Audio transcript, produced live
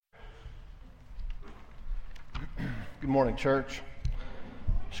Good morning, church.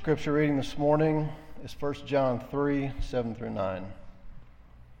 Scripture reading this morning is 1 John 3, 7 through 9.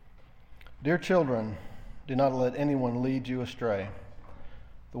 Dear children, do not let anyone lead you astray.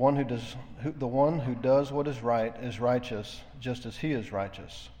 The one who does what is right is righteous, just as he is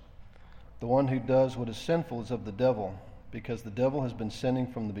righteous. The one who does what is sinful is of the devil, because the devil has been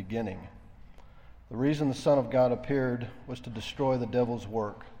sinning from the beginning. The reason the Son of God appeared was to destroy the devil's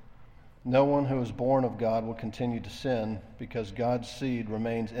work. No one who is born of God will continue to sin, because God's seed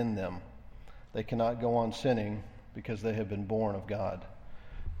remains in them. They cannot go on sinning because they have been born of God.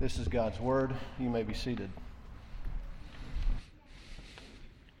 This is God's word. You may be seated.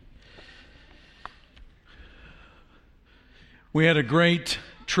 We had a great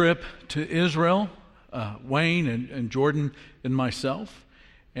trip to Israel, Wayne and Jordan and myself,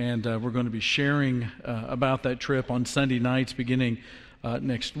 and we're going to be sharing about that trip on Sunday nights beginning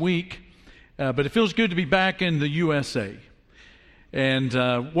next week. But it feels good to be back in the USA. And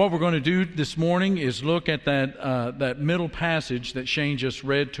what we're going to do this morning is look at that middle passage that Shane just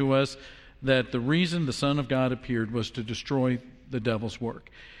read to us, that the reason the Son of God appeared was to destroy the devil's work.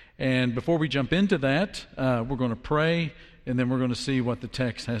 And before we jump into that, we're going to pray, and then we're going to see what the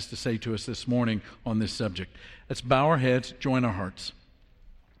text has to say to us this morning on this subject. Let's bow our heads, join our hearts.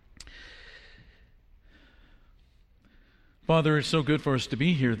 Father, it's so good for us to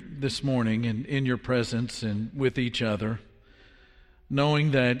be here this morning and in your presence and with each other,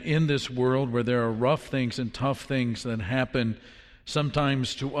 knowing that in this world where there are rough things and tough things that happen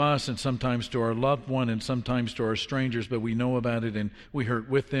sometimes to us and sometimes to our loved one and sometimes to our strangers, but we know about it and we hurt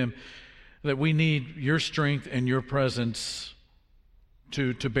with them, that we need your strength and your presence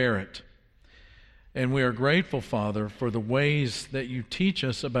to bear it. And we are grateful, Father, for the ways that you teach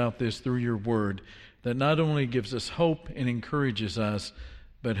us about this through your word, that not only gives us hope and encourages us,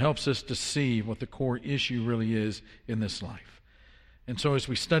 but helps us to see what the core issue really is in this life. And so as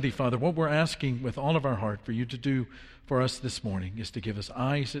we study, Father, what we're asking with all of our heart for you to do for us this morning is to give us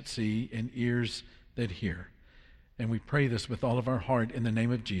eyes that see and ears that hear. And we pray this with all of our heart in the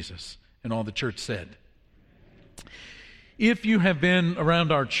name of Jesus. And all the church said. If you have been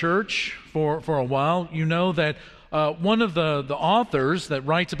around our church for a while, you know that one of the authors that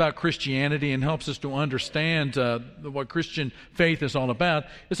writes about Christianity and helps us to understand what Christian faith is all about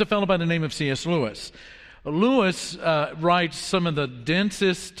is a fellow by the name of C.S. Lewis. Lewis writes some of the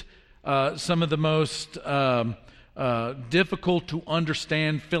densest, some of the most difficult to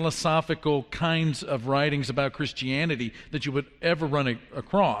understand philosophical kinds of writings about Christianity that you would ever run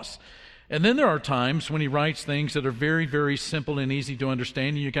across. And then there are times when he writes things that are very, very simple and easy to understand,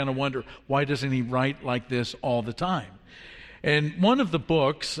 and you kind of wonder, why doesn't he write like this all the time? And one of the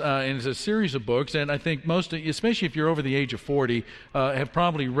books, and it's a series of books, and I think most, especially if you're over the age of 40, have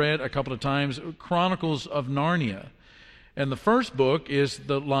probably read a couple of times, Chronicles of Narnia. And the first book is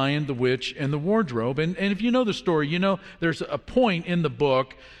The Lion, the Witch, and the Wardrobe. And if you know the story, you know there's a point in the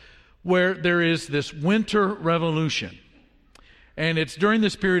book where there is this winter revolution. And it's during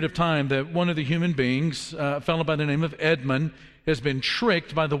this period of time that one of the human beings, a fellow by the name of Edmund, has been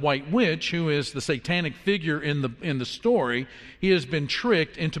tricked by the White Witch, who is the satanic figure in the story. He has been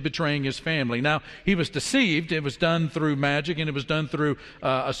tricked into betraying his family. Now, he was deceived. It was done through magic, and it was done through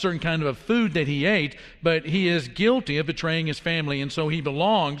a certain kind of a food that he ate, but he is guilty of betraying his family, and so he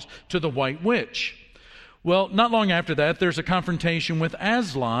belongs to the White Witch. Well, not long after that, there's a confrontation with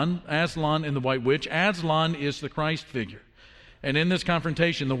Aslan and the White Witch. Aslan is the Christ figure. And in this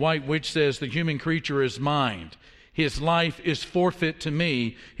confrontation, the White Witch says, the human creature is mine. His life is forfeit to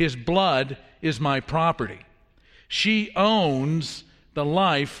me. His blood is my property. She owns the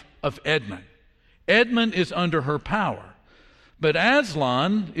life of Edmund. Edmund is under her power. But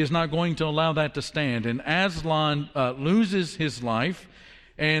Aslan is not going to allow that to stand. And Aslan loses his life.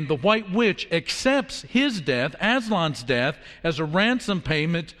 And the White Witch accepts his death, Aslan's death, as a ransom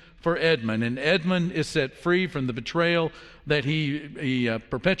payment for Edmund. And Edmund is set free from the betrayal that he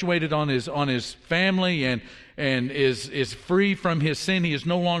perpetuated on his family, and is free from his sin. He is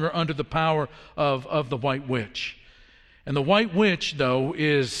no longer under the power of the White Witch. And the White Witch, though,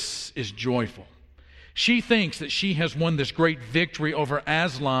 is joyful. She thinks that she has won this great victory over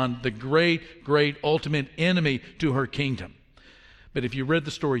Aslan, the great, great ultimate enemy to her kingdom. But if you read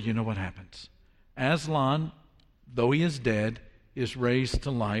the story, you know what happens. Aslan, though he is dead, is raised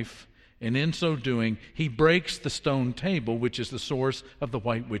to life, and in so doing, he breaks the stone table, which is the source of the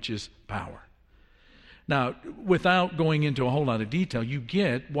White Witch's power. Now, without going into a whole lot of detail, you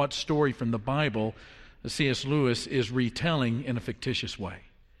get what story from the Bible C.S. Lewis is retelling in a fictitious way.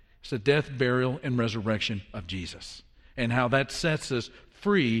 It's the death, burial, and resurrection of Jesus, and how that sets us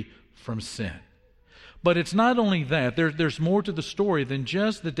free from sin. But it's not only that. There's more to the story than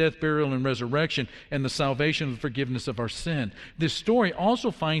just the death, burial, and resurrection and the salvation and forgiveness of our sin. This story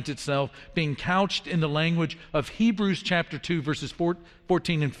also finds itself being couched in the language of Hebrews chapter 2, verses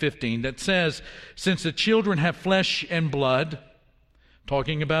 14 and 15, that says, "Since the children have flesh and blood,"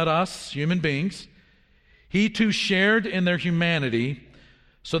 talking about us, human beings, "he too shared in their humanity,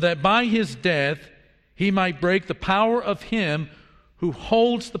 so that by his death he might break the power of him who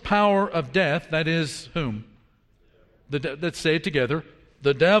holds the power of death," that is, whom? Let's say it together,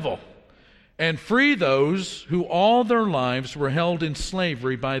 the devil, "and free those who all their lives were held in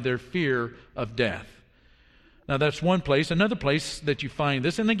slavery by their fear of death." Now that's one place. Another place that you find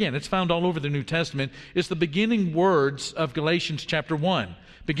this, and again, it's found all over the New Testament, is the beginning words of Galatians chapter 1.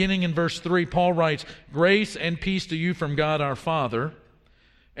 Beginning in verse 3, Paul writes, "Grace and peace to you from God our Father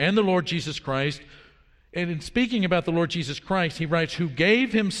and the Lord Jesus Christ." And in speaking about the Lord Jesus Christ, he writes, "Who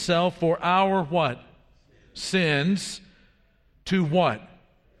gave himself for our" what? Sins. To what?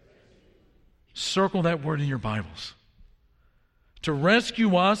 Circle that word in your Bibles. To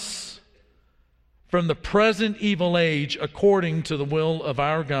rescue us from the present evil age according to the will of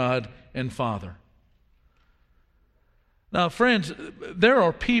our God and Father. Now, friends, there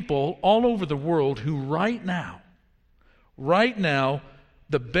are people all over the world who right now,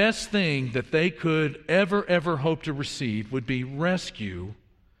 the best thing that they could ever hope to receive would be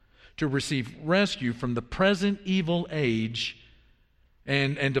to receive rescue from the present evil age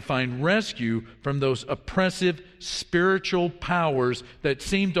and to find rescue from those oppressive spiritual powers that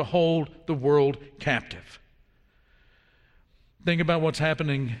seem to hold the world captive. Think about what's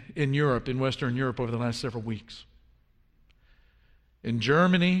happening in Europe, in Western Europe, over the last several weeks. In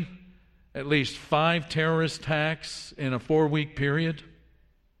Germany, at least 5 terrorist attacks in a 4-week period.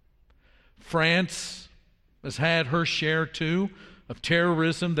 France has had her share, too, of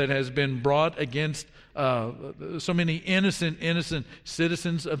terrorism that has been brought against so many innocent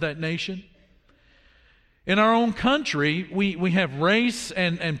citizens of that nation. In our own country, we have race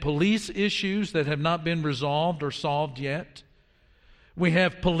and police issues that have not been resolved or solved yet. We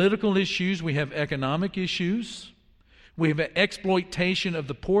have political issues. We have economic issues. We have exploitation of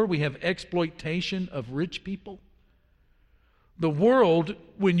the poor. We have exploitation of rich people. The world,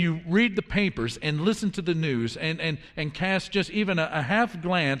 when you read the papers and listen to the news and cast just even a half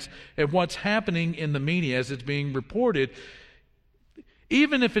glance at what's happening in the media as it's being reported,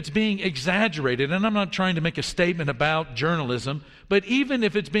 even if it's being exaggerated, and I'm not trying to make a statement about journalism, but even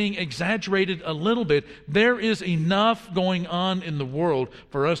if it's being exaggerated a little bit, there is enough going on in the world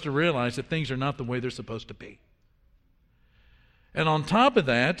for us to realize that things are not the way they're supposed to be. And on top of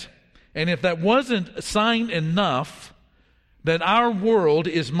that, and if that wasn't sign enough that our world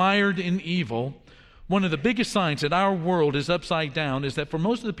is mired in evil, one of the biggest signs that our world is upside down is that for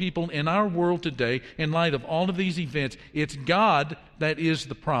most of the people in our world today, in light of all of these events, it's God that is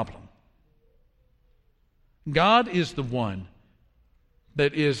the problem. God is the one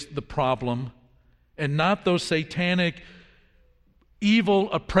that is the problem, and not those satanic,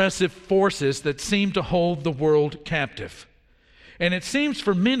 evil, oppressive forces that seem to hold the world captive. And it seems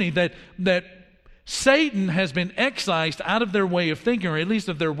for many that Satan has been excised out of their way of thinking, or at least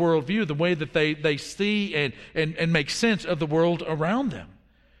of their worldview, the way that they see and make sense of the world around them.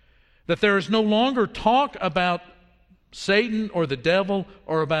 That there is no longer talk about Satan or the devil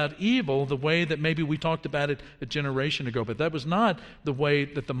or about evil the way that maybe we talked about it a generation ago. But that was not the way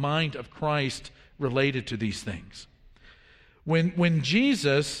that the mind of Christ related to these things. When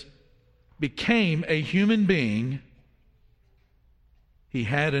Jesus became a human being, he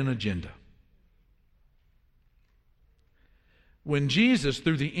had an agenda. When Jesus,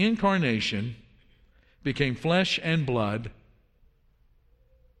 through the incarnation, became flesh and blood,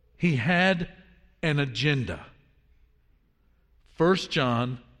 he had an agenda. 1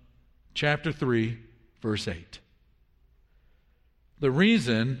 John chapter 3, verse 8. The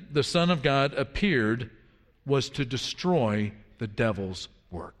reason the Son of God appeared was to destroy the devil's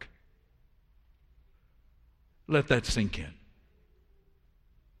work. Let that sink in.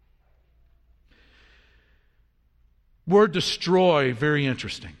 Word destroy, very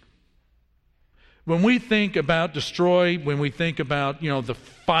interesting. When we think about destroy, when we think about, the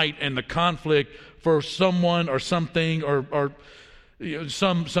fight and the conflict for someone or something or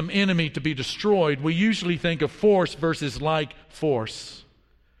some enemy to be destroyed, we usually think of force versus like force.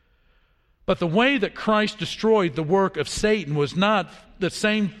 But the way that Christ destroyed the work of Satan was not the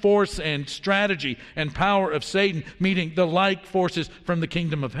same force and strategy and power of Satan meeting the like forces from the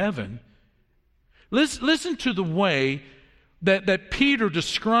kingdom of heaven. Listen to the way that Peter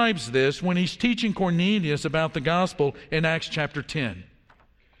describes this when he's teaching Cornelius about the gospel in Acts chapter 10.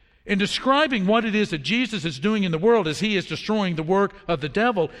 In describing what it is that Jesus is doing in the world as he is destroying the work of the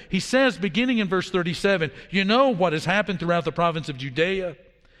devil, he says, beginning in verse 37, you know what has happened throughout the province of Judea,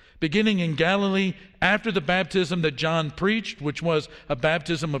 beginning in Galilee, after the baptism that John preached, which was a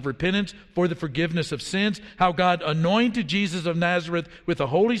baptism of repentance for the forgiveness of sins, how God anointed Jesus of Nazareth with the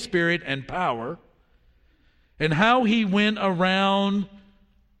Holy Spirit and power, and how he went around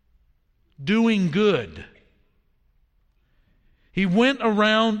doing good. He went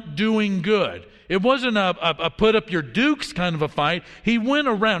around doing good. It wasn't a put up your dukes kind of a fight. He went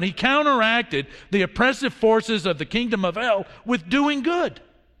around. He counteracted the oppressive forces of the kingdom of hell with doing good.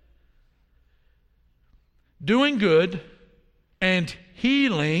 Doing good and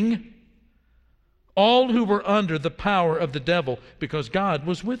healing all who were under the power of the devil because God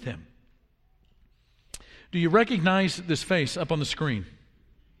was with him. Do you recognize this face up on the screen?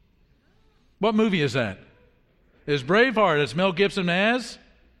 What movie is that? It's Braveheart. It's Mel Gibson as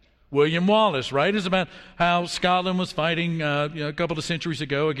William Wallace, right? It's about how Scotland was fighting a couple of centuries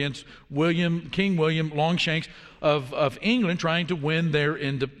ago against King William Longshanks of England, trying to win their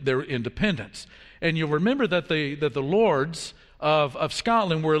independence. And you'll remember that the lords of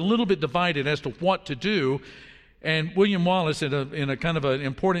Scotland were a little bit divided as to what to do. And William Wallace, in a kind of an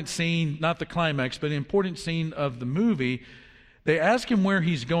important scene, not the climax, but an important scene of the movie, they ask him where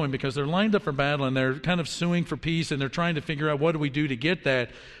he's going because they're lined up for battle and they're kind of suing for peace and they're trying to figure out what do we do to get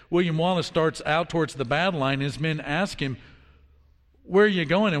that. William Wallace starts out towards the battle line and his men ask him, where are you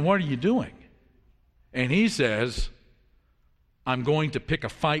going and what are you doing? And he says, I'm going to pick a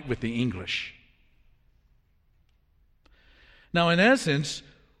fight with the English. Now, in essence,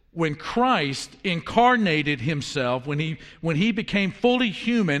 when Christ incarnated himself, when he became fully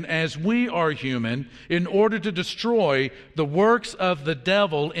human as we are human, in order to destroy the works of the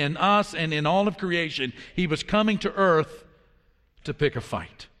devil in us and in all of creation, he was coming to earth to pick a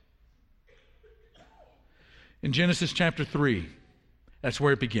fight. In Genesis chapter 3, that's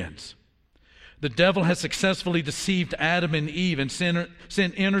where it begins. The devil has successfully deceived Adam and Eve, and sin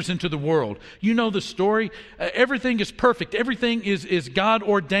enters into the world. You know the story. Everything is perfect. Everything is God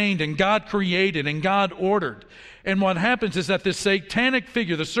ordained and God created and God ordered. And what happens is that this satanic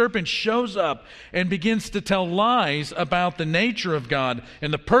figure, the serpent, shows up and begins to tell lies about the nature of God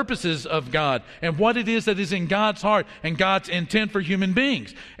and the purposes of God and what it is that is in God's heart and God's intent for human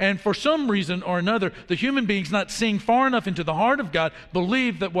beings. And for some reason or another, the human beings, not seeing far enough into the heart of God,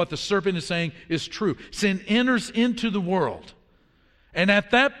 believe that what the serpent is saying is true. Sin enters into the world. And at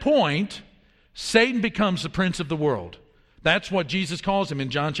that point, Satan becomes the prince of the world. That's what Jesus calls him in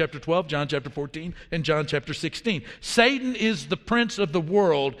John chapter 12, John chapter 14, and John chapter 16. Satan is the prince of the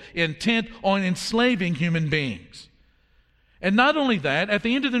world, intent on enslaving human beings. And not only that, at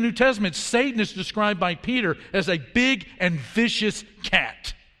the end of the New Testament, Satan is described by Peter as a big and vicious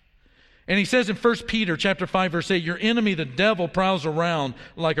cat. And he says in 1 Peter chapter 5, verse 8, your enemy, the devil, prowls around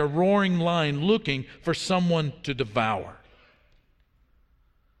like a roaring lion looking for someone to devour.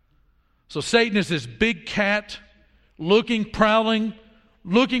 So Satan is this big cat, prowling,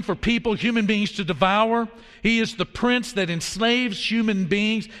 looking for people, human beings to devour. He is the prince that enslaves human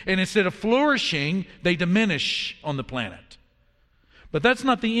beings, and instead of flourishing, they diminish on the planet. But that's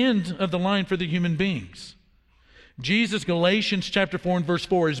not the end of the line for the human beings. Jesus, Galatians chapter 4 and verse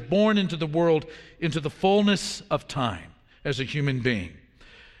 4, is born into the world into the fullness of time as a human being.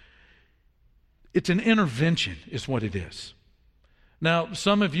 It's an intervention is what it is. Now,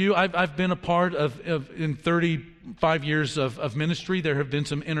 some of you, I've been a part of in 35 years of ministry, there have been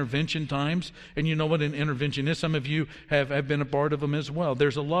some intervention times, and you know what an intervention is. Some of you have been a part of them as well.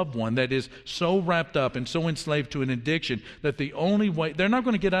 There's a loved one that is so wrapped up and so enslaved to an addiction that the only way, they're not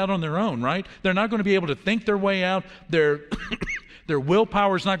going to get out on their own, right? They're not going to be able to think their way out. Their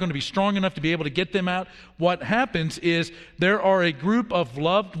willpower is not going to be strong enough to be able to get them out. What happens is there are a group of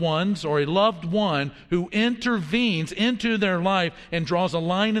loved ones or a loved one who intervenes into their life and draws a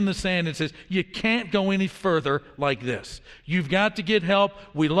line in the sand and says, you can't go any further like this. You've got to get help.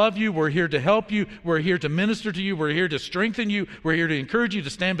 We love you. We're here to help you. We're here to minister to you. We're here to strengthen you. We're here to encourage you, to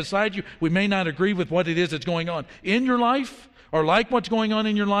stand beside you. We may not agree with what it is that's going on in your life or like what's going on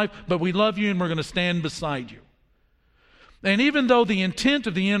in your life, but we love you and we're going to stand beside you. And even though the intent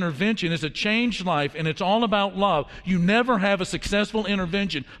of the intervention is a changed life and it's all about love, you never have a successful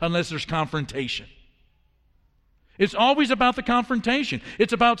intervention unless there's confrontation. It's always about the confrontation.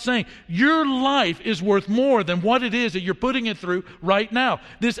 It's about saying, your life is worth more than what it is that you're putting it through right now.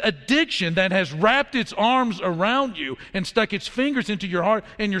 This addiction that has wrapped its arms around you and stuck its fingers into your heart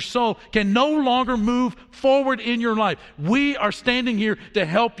and your soul can no longer move forward in your life. We are standing here to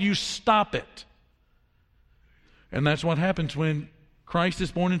help you stop it. And that's what happens when Christ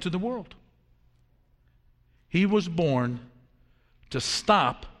is born into the world. He was born to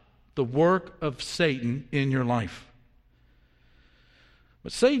stop the work of Satan in your life.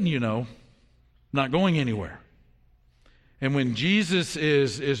 But Satan, not going anywhere. And when Jesus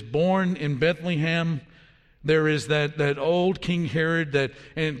is born in Bethlehem, there is that old King Herod that,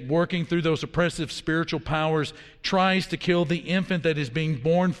 and working through those oppressive spiritual powers, tries to kill the infant that is being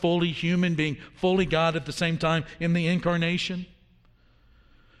born fully human, being fully God at the same time in the incarnation.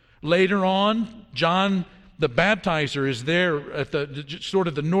 Later on, John the Baptizer is there at the sort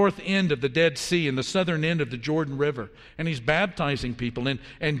of the north end of the Dead Sea and the southern end of the Jordan River. And he's baptizing people.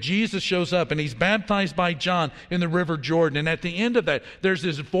 And Jesus shows up and he's baptized by John in the River Jordan. And at the end of that, there's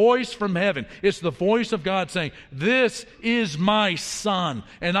this voice from heaven. It's the voice of God saying, "This is my Son,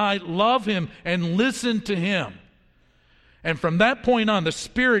 and I love him, and listen to him." And from that point on, the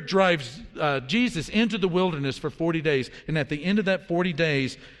Spirit drives Jesus into the wilderness for 40 days. And at the end of that 40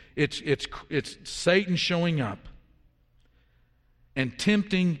 days, it's Satan showing up and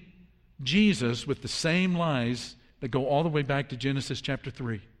tempting Jesus with the same lies that go all the way back to Genesis chapter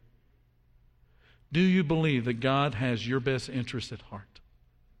 3. Do you believe that God has your best interest at heart?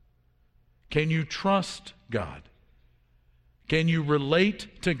 Can you trust God? Can you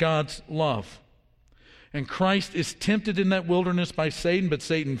relate to God's love? And Christ is tempted in that wilderness by Satan, but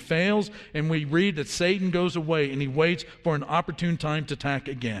Satan fails, and we read that Satan goes away and he waits for an opportune time to attack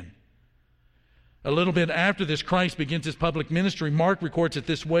again. A little bit after this, Christ begins his public ministry. Mark records it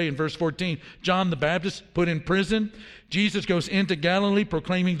this way in verse 14. John the Baptist put in prison. Jesus goes into Galilee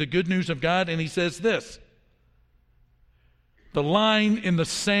proclaiming the good news of God, and he says this: "The line in the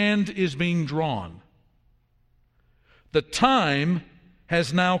sand is being drawn. The time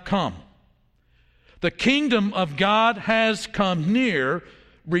has now come. The kingdom of God has come near.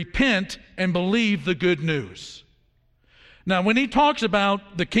 Repent and believe the good news." Now, when he talks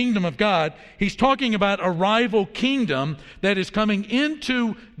about the kingdom of God, he's talking about a rival kingdom that is coming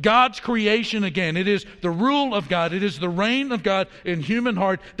into God's creation again. It is the rule of God. It is the reign of God in human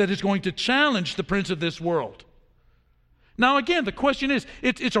heart that is going to challenge the prince of this world. Now, again, the question is,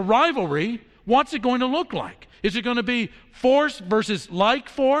 it's a rivalry. What's it going to look like? Is it going to be force versus like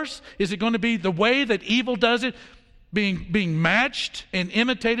force? Is it going to be the way that evil does it, being matched and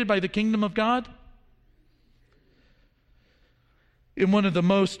imitated by the kingdom of God? In one of the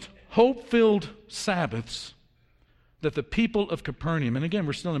most hope-filled Sabbaths that the people of Capernaum, and again,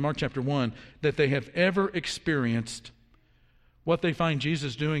 we're still in Mark chapter 1, that they have ever experienced, what they find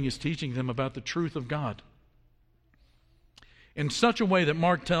Jesus doing is teaching them about the truth of God. In such a way that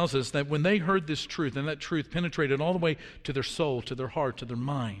Mark tells us that when they heard this truth, and that truth penetrated all the way to their soul, to their heart, to their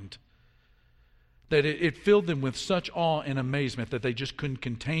mind, that it filled them with such awe and amazement that they just couldn't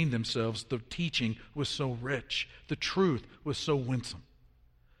contain themselves. The teaching was so rich. The truth was so winsome.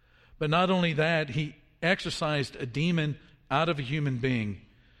 But not only that, he exorcised a demon out of a human being.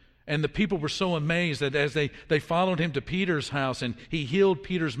 And the people were so amazed that as they followed him to Peter's house and he healed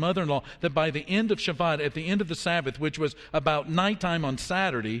Peter's mother-in-law, that by the end of Shabbat, at the end of the Sabbath, which was about nighttime on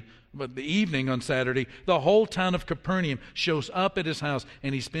Saturday, but the evening on Saturday, the whole town of Capernaum shows up at his house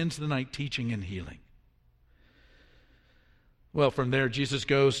and he spends the night teaching and healing. Well, from there, Jesus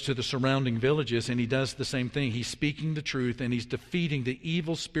goes to the surrounding villages and he does the same thing. He's speaking the truth and he's defeating the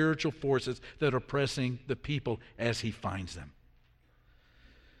evil spiritual forces that are oppressing the people as he finds them.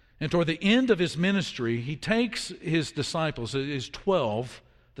 And toward the end of his ministry, he takes his disciples, his 12,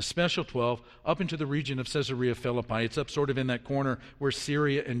 the special 12, up into the region of Caesarea Philippi. It's up sort of in that corner where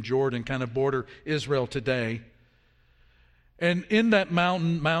Syria and Jordan kind of border Israel today. And in that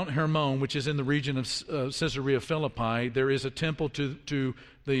mountain, Mount Hermon, which is in the region of Caesarea Philippi, there is a temple to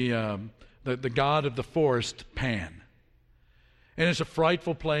the god of the forest, Pan. And it's a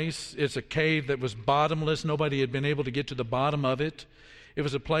frightful place. It's a cave that was bottomless. Nobody had been able to get to the bottom of it. It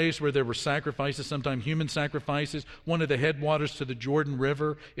was a place where there were sacrifices, sometimes human sacrifices. One of the headwaters to the Jordan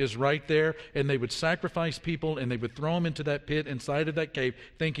River is right there, and they would sacrifice people, and they would throw them into that pit inside of that cave,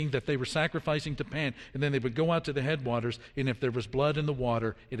 thinking that they were sacrificing to Pan. And then they would go out to the headwaters, and if there was blood in the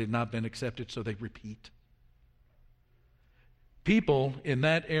water, it had not been accepted, so they repeat. People in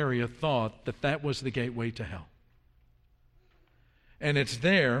that area thought that that was the gateway to hell. And it's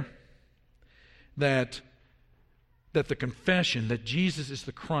there that the confession that Jesus is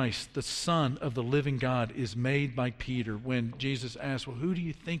the Christ, the Son of the living God, is made by Peter when Jesus asks, "Well, who do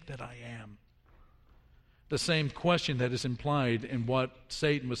you think that I am?" The same question that is implied in what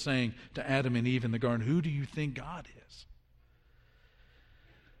Satan was saying to Adam and Eve in the garden. Who do you think God is?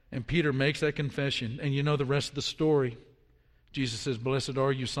 And Peter makes that confession, and you know the rest of the story. Jesus says, "Blessed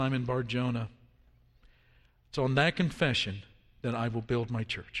are you, Simon Bar-Jonah." It's on that confession that I will build my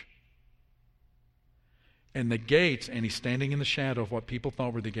church. And the gates, and he's standing in the shadow of what people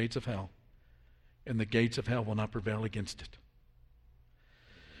thought were the gates of hell, and the gates of hell will not prevail against it.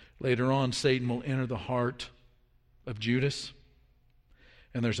 Later on, Satan will enter the heart of Judas,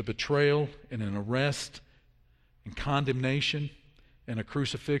 and there's a betrayal and an arrest and condemnation and a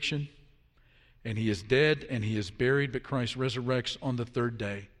crucifixion, and he is dead and he is buried, but Christ resurrects on the third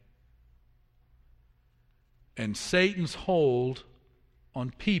day. And Satan's hold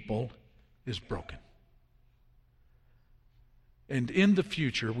on people is broken. And in the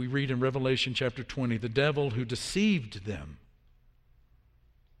future, we read in Revelation chapter 20, the devil who deceived them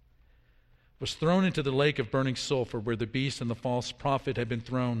was thrown into the lake of burning sulfur where the beast and the false prophet had been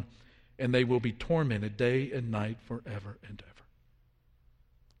thrown, and they will be tormented day and night forever and ever.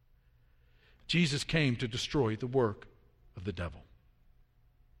 Jesus came to destroy the work of the devil.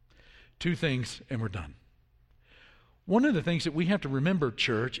 Two things, and we're done. One of the things that we have to remember,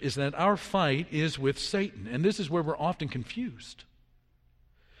 church, is that our fight is with Satan, and this is where we're often confused.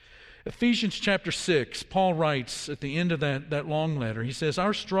 Ephesians chapter 6, Paul writes at the end of that long letter, he says,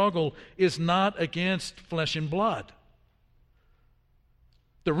 our struggle is not against flesh and blood.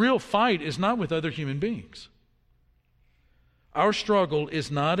 The real fight is not with other human beings. Our struggle is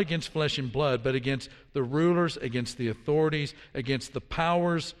not against flesh and blood, but against the rulers, against the authorities, against the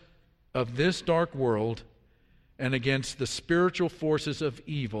powers of this dark world, and against the spiritual forces of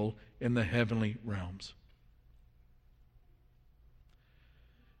evil in the heavenly realms.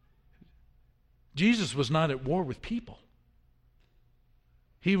 Jesus was not at war with people.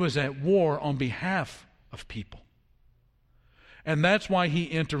 He was at war on behalf of people. And that's why he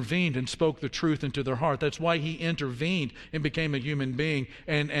intervened and spoke the truth into their heart. That's why he intervened and became a human being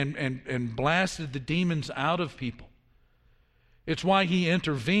and blasted the demons out of people. It's why he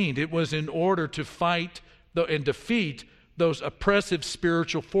intervened. It was in order to fight and defeat those oppressive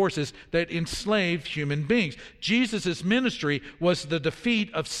spiritual forces that enslave human beings. Jesus' ministry was the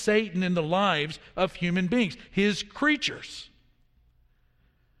defeat of Satan in the lives of human beings, his creatures.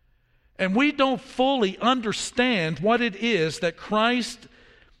 And we don't fully understand what it is that Christ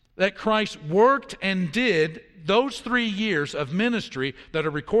worked and did those 3 years of ministry that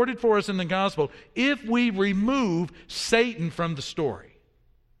are recorded for us in the gospel if we remove Satan from the story.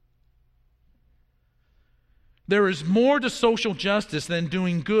 There is more to social justice than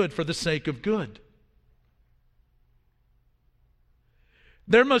doing good for the sake of good.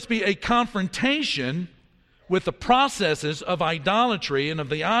 There must be a confrontation with the processes of idolatry and of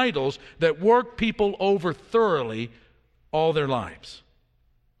the idols that work people over thoroughly all their lives.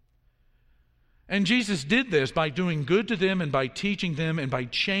 And Jesus did this by doing good to them and by teaching them and by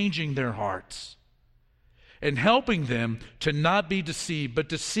changing their hearts and helping them to not be deceived, but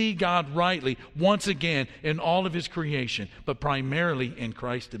to see God rightly once again in all of his creation, but primarily in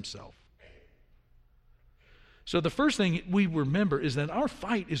Christ himself. So the first thing we remember is that our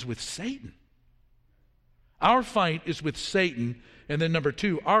fight is with Satan. Our fight is with Satan. And then number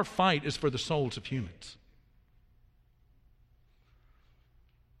 2, our fight is for the souls of humans.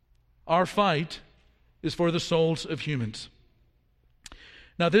 Our fight is for the souls of humans.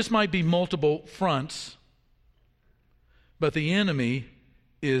 Now, this might be multiple fronts, but the enemy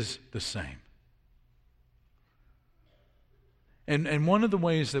is the same. And one of the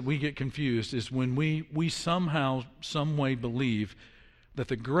ways that we get confused is when we somehow, some way believe that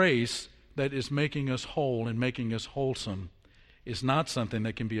the grace that is making us whole and making us wholesome is not something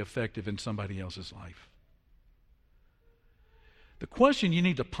that can be effective in somebody else's life. The question you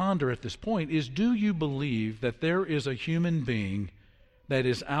need to ponder at this point is, do you believe that there is a human being that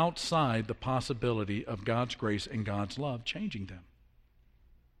is outside the possibility of God's grace and God's love changing them?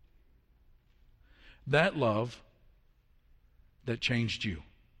 That love that changed you.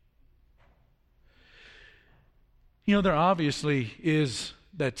 You know, there obviously is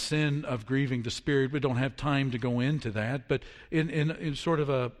that sin of grieving the Spirit. We don't have time to go into that, but in sort of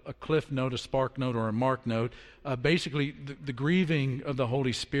a cliff note, a spark note, or a mark note, basically the grieving of the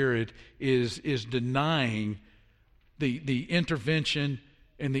Holy Spirit is denying the intervention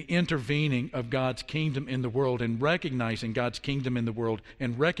and the intervening of God's kingdom in the world, and recognizing God's kingdom in the world,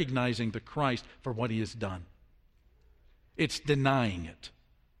 and recognizing the Christ for what he has done. It's denying it.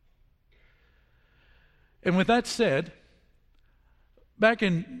 And with that said, back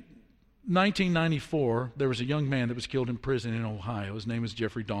in 1994, there was a young man that was killed in prison in Ohio. His name was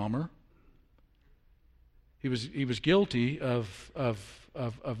Jeffrey Dahmer. He was guilty of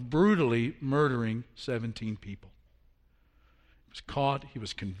brutally murdering 17 people. He was caught. He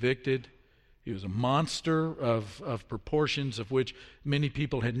was convicted. He was a monster of proportions of which many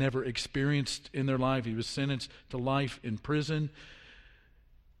people had never experienced in their life. He was sentenced to life in prison.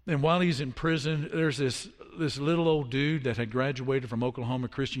 And while he's in prison, there's this little old dude that had graduated from Oklahoma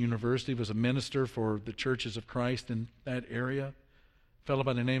Christian University, was a minister for the Churches of Christ in that area, a fellow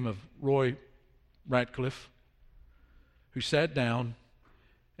by the name of Roy Ratcliffe, who sat down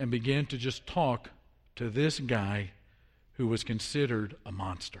and began to just talk to this guy who was considered a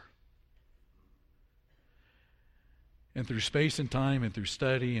monster. And through space and time and through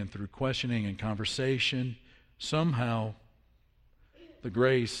study and through questioning and conversation, somehow the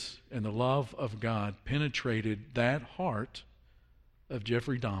grace and the love of God penetrated that heart of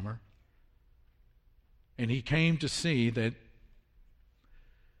Jeffrey Dahmer. And he came to see that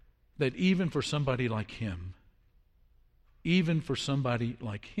even for somebody like him,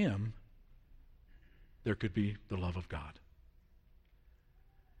 there could be the love of God.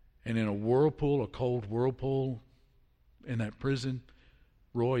 And in a cold whirlpool in that prison,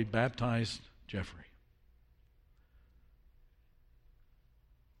 Roy baptized Jeffrey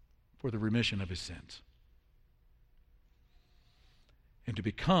for the remission of his sins and to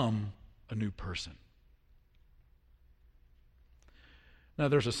become a new person. Now,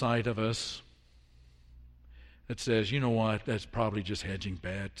 there's a side of us that says, you know what, that's probably just hedging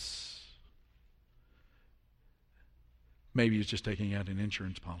bets. Maybe he's just taking out an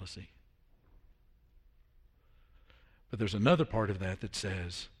insurance policy. But there's another part of that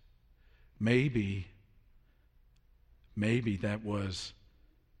says, maybe that was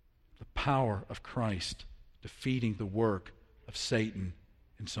the power of Christ defeating the work of Satan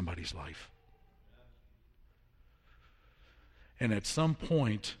in somebody's life. And at some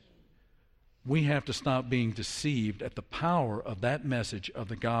point, we have to stop being deceived at the power of that message of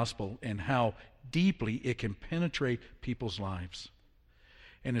the gospel and how deeply it can penetrate people's lives.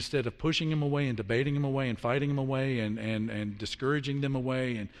 And instead of pushing them away and debating them away and fighting them away and discouraging them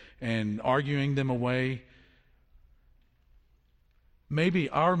away and arguing them away, maybe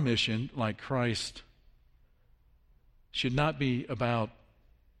our mission, like Christ, should not be about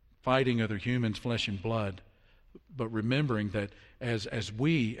fighting other humans, flesh and blood, but remembering that as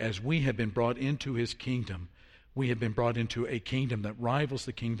we have been brought into his kingdom, we have been brought into a kingdom that rivals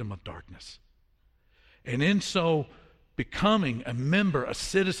the kingdom of darkness. And in so becoming a member, a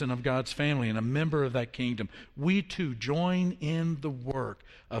citizen of God's family and a member of that kingdom, we too join in the work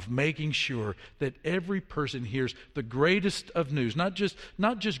of making sure that every person hears the greatest of news, not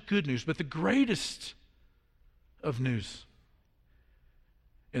just good news, but the greatest of news.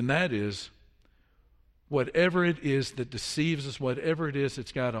 And that is, whatever it is that deceives us, whatever it is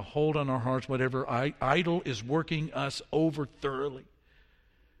that's got a hold on our hearts, whatever idol is working us over thoroughly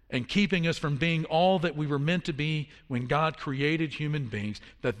and keeping us from being all that we were meant to be when God created human beings,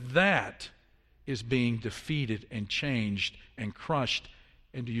 that is being defeated and changed and crushed,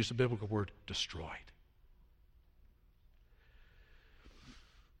 and to use the biblical word, destroyed.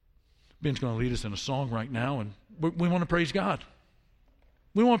 Ben's going to lead us in a song right now, and we want to praise God.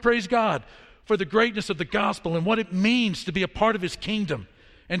 We want to praise God for the greatness of the gospel and what it means to be a part of his kingdom,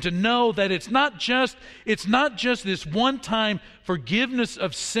 and to know that it's not just this one-time forgiveness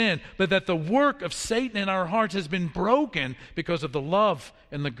of sin, but that the work of Satan in our hearts has been broken because of the love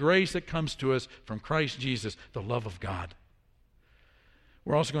and the grace that comes to us from Christ Jesus, the love of God.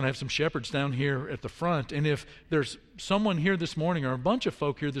 We're also going to have some shepherds down here at the front, and if there's someone here this morning or a bunch of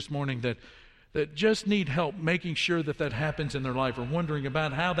folk here this morning that just need help making sure that happens in their life, or wondering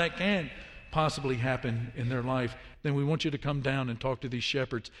about how that can possibly happen in their life, then we want you to come down and talk to these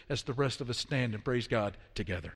shepherds as the rest of us stand and praise God together.